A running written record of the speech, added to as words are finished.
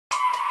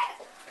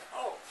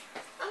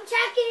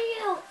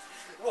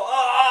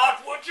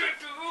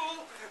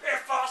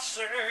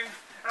sing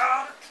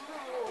out of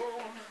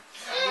tune.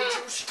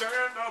 Would you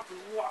stand up and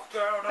walk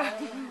out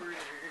on me?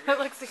 That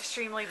looks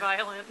extremely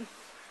violent.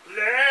 Let me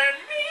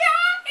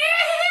out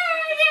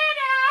here, you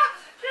know,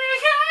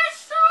 because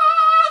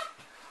soft.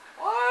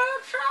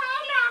 Oh, try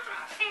not to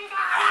think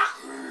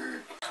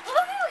What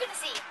movie are we gonna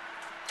see?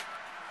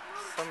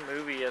 Some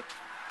movie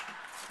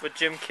with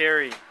Jim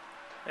Carrey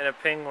and a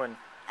penguin.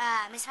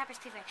 Miss Harper's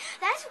Pizza.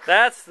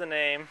 That's the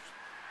name.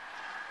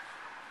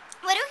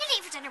 What are we gonna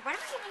eat for dinner? What are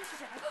we gonna eat for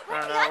dinner?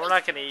 I don't know. We're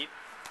not gonna eat.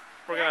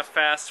 We're gonna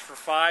fast for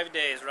 5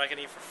 days. We're not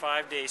gonna eat for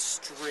 5 days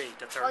straight.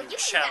 That's our new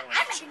challenge.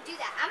 I'm not gonna do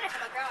that. I'm gonna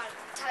tell my grandma to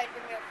tell her to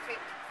bring me over food.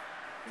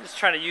 I'm just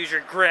trying to use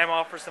your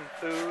grandma for some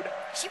food.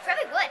 She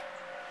probably would.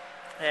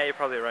 Yeah, you're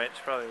probably right.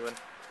 She probably would.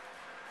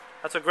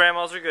 That's what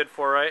grandmas are good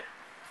for, right?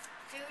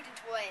 Food and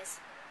toys.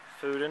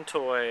 Food and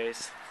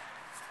toys.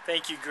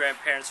 Thank you,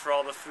 grandparents, for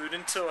all the food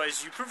and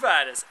toys you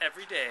provide us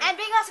every day. And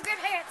being awesome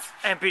grandparents.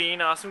 And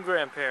being awesome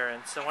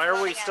grandparents. And why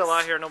are we still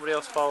out here? Nobody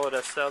else followed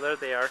us. So there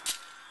they are.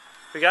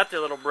 We got their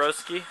little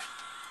broski.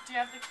 Do you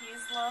have the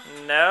keys, love?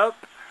 Nope.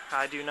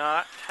 I do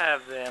not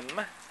have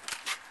them.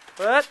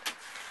 What?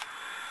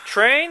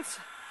 Trains?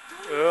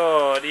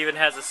 Oh, it even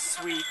has a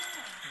sweet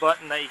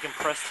button that you can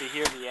press to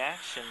hear the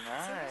action.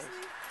 Nice.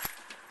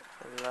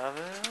 Love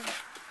it.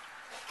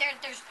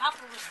 There's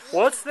probably...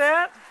 What's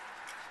that?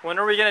 When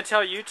are we going to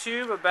tell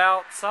YouTube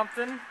about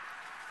something?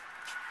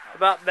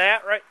 About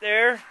that right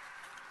there?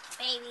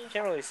 Baby.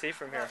 Can't really see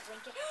from here.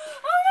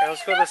 Oh, no, Okay,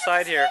 let's go to the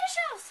side here.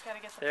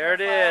 There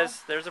it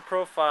is. There's a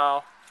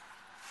profile.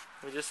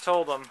 We just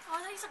told them. Oh,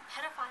 I thought you said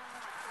pedophile.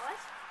 What?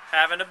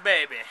 Having a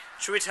baby.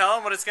 Should we tell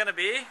them what it's going to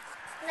be?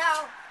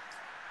 No.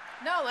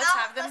 No, let's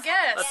have them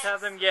guess. Let's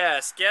have them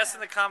guess. Guess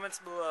in the comments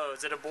below.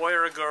 Is it a boy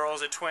or a girl?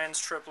 Is it twins,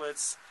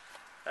 triplets,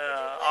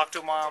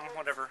 octomom,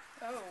 whatever?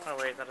 Oh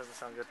wait, that doesn't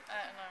sound good. No.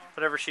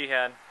 Whatever she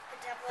had.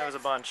 That was a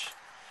bunch.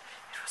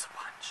 It was a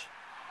bunch.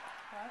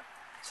 What?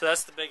 So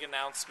that's the big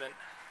announcement.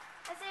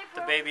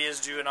 The baby is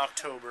due in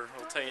October.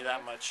 We'll tell you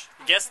that much.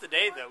 Guess the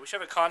day, though. We should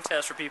have a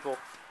contest for people.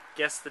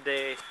 Guess the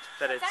day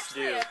that it's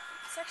due.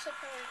 It's actually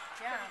pretty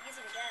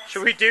easy to guess.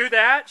 Should we do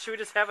that? Should we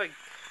just have a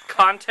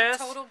contest?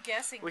 Total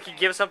guessing. We could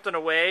give something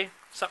away.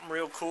 Something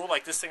real cool,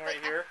 like this thing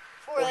right here.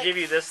 We'll give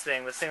you this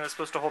thing that's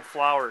supposed to hold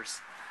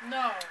flowers.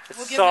 No.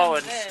 It's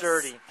solid and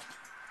sturdy.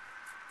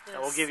 And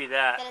we'll give you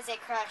that. That is a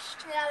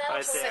crushed. Yeah, that Right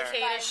looks there.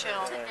 Cicada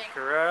shell.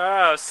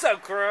 Gross. So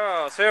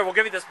gross. Here, we'll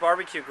give you this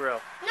barbecue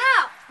grill.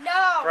 No.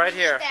 Right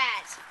here.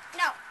 That.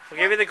 No. We'll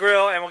give you the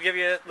grill and we'll give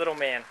you little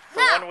man. For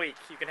 1 week.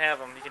 You can have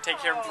him. You can take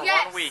care of him for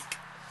 1 week.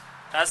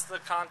 That's the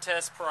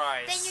contest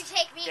prize. Then you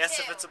take me Guess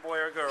too. if it's a boy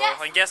or a girl. Yes,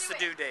 and guess the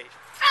do due date.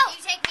 Oh.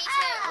 You take me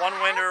too. One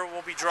winner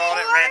will be drawn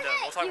at random.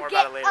 We'll talk more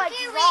about it later.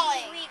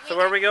 So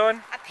where are we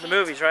going? The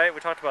movies, right? We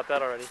talked about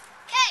that already.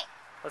 Okay.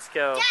 Let's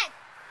go. Dad.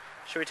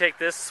 Should we take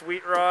this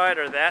sweet ride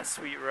or that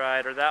sweet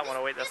ride or that one?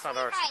 Oh wait, that's not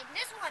ours.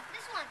 This one.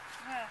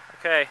 Yeah.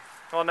 Okay.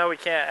 Well, no, we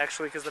can't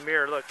actually because the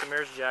mirror. Look, the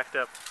mirror's jacked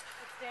up.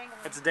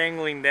 It's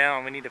dangling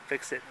down. We need to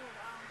fix it.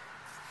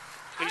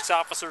 Police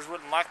officers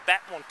wouldn't like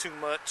that one too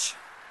much.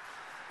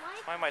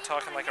 Why am I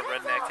talking like a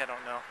redneck? I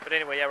don't know. But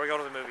anyway, yeah, we're going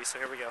to the movie, so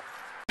here we go.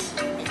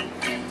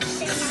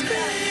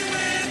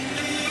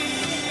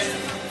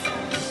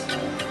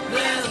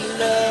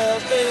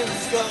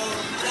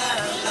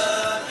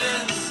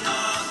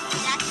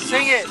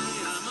 Sing it!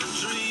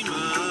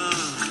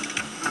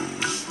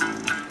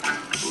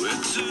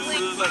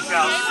 Look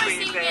how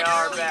sweet they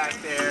are back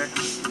there.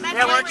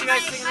 Yeah, why don't you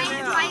guys sing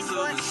it now? My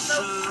vocal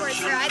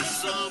cords are. I've been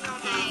singing all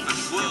day.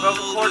 Your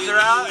vocal cords are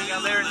out? You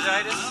got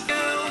laryngitis?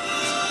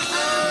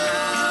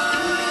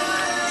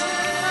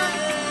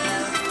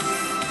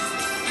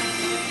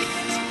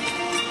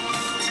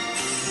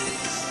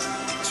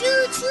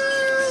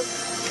 Choo-choo.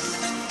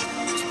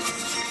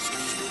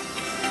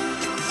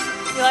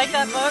 You like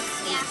that book?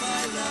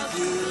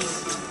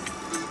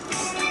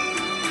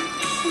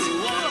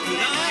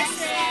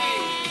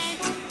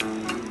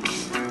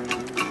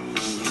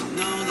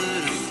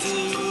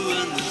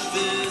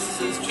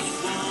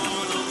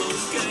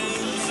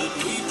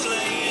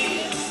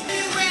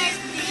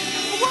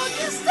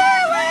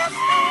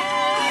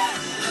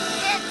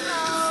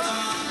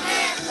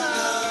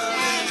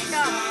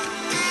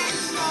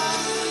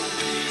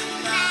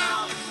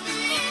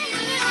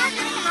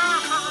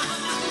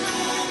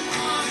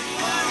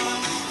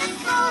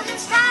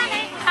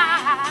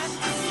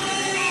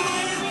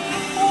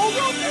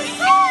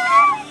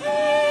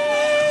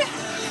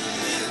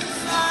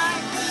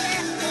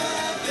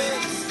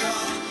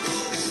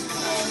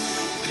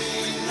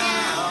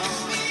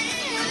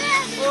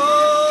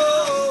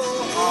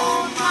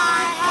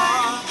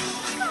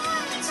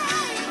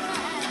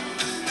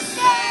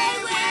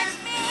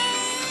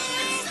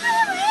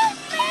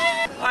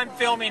 I'm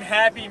filming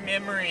Happy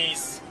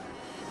Memories.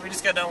 We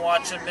just got done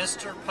watching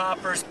Mr.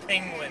 Popper's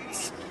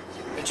Penguins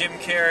with Jim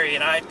Carrey,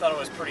 and I thought it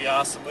was pretty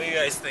awesome. What do you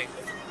guys think?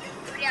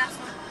 Pretty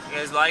awesome. You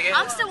guys like it?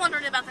 I'm still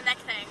wondering about the neck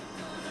thing.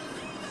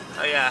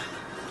 Oh yeah,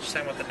 she's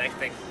talking about the neck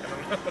thing.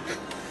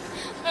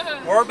 I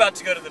don't know. We're about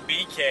to go to the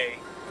BK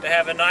to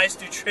have a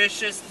nice,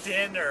 nutritious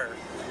dinner.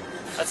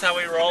 That's how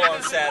we roll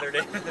on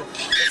Saturday.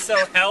 It's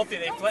so healthy.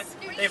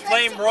 They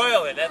flame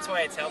broil it. That's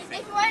why it's healthy.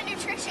 If you want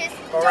nutritious,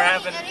 But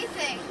don't eat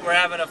anything. we're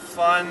having a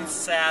fun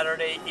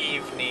Saturday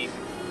evening.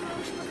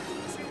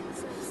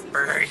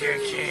 Burger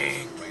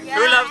King. Yeah.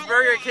 Who loves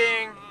Burger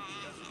King?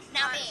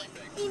 Not me.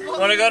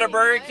 Want to go to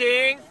Burger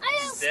King? I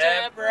don't.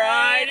 Step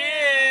right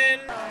in.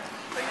 No,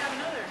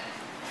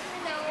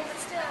 but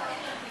still.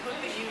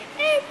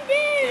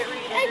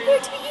 I'm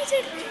going to be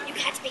eaten. You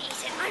can't be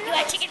eaten. You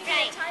are chicken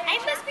fry. I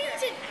must be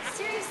eaten.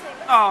 Seriously.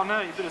 Oh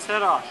no, you bit his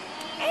head off.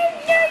 Oh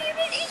no, you've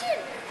been eaten.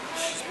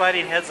 She's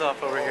biting heads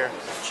off over here.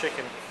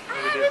 Chicken.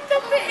 What do we do?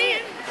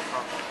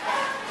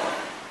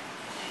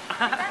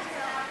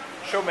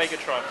 Show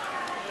Megatron.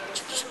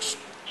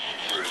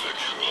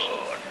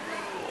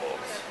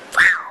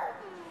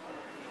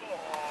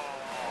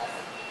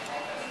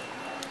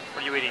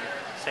 What are you eating?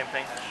 Same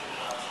thing?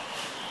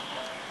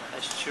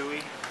 That's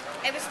chewy.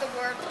 It was the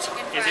word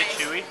chicken fries. Is it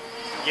chewy?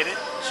 Get it?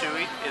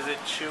 Chewy? Is it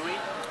chewy?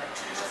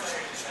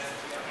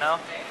 No?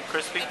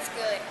 Crispy? It's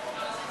good.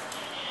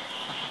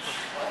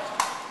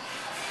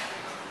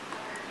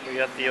 We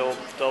got the old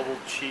double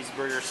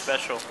cheeseburger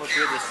special. Look,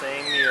 we have the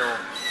same meal.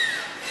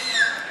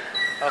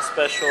 How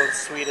special and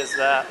sweet is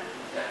that?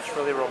 It's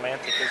really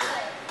romantic, isn't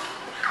it?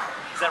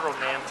 Is that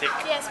romantic?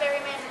 Yes, very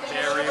romantic.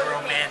 Very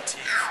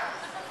romantic.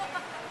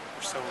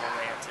 We're so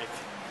romantic.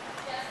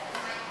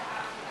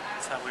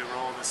 That's how we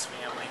roll this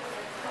family.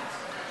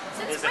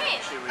 Since Isn't when?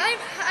 it chewy? I'm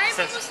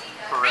Since almost.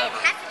 I am forever.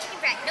 half a chicken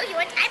fry. No, you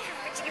aren't. I'm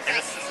half a chicken fry.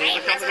 Yes, see, I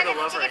am look how half big of the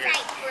a love chicken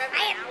right fry.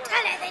 I am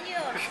taller than you,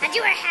 and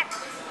you are half.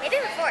 Maybe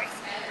we're fourth.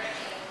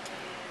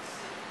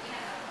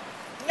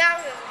 Now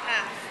we're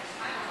half.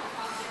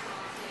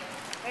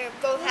 We're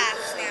both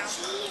halves now.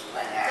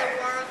 The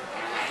world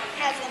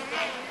has them.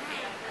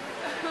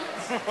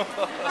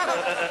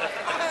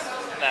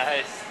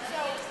 Nice.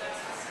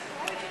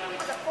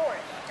 What's a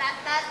fourth? That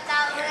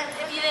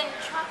if you didn't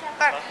chop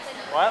that.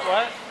 What?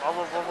 I'm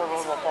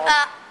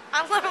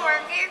going to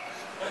work here.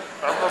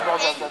 I'm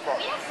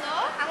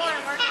going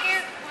to work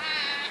here.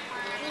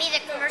 Me, the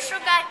commercial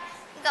guy,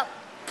 go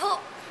poop.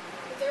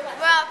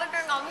 Well, but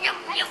they're going yum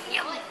yum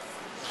yum.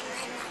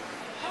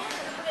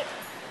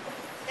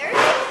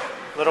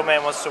 Little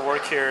man wants to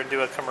work here and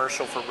do a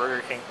commercial for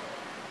Burger King.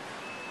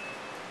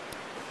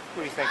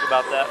 What do you think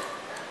about that?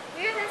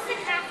 We're less than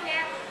half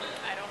now.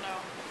 I don't know.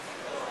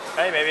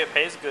 Hey, maybe it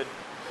pays good.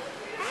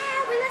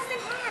 We're less than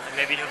half. And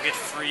maybe he'll get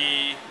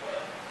free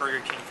Burger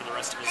King for the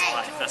rest of his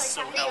life. That's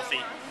so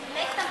healthy.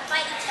 Make them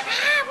fight each other.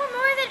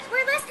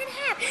 We're less than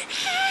half.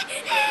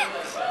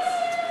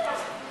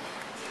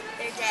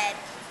 They're dead.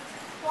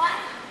 What?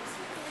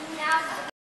 Now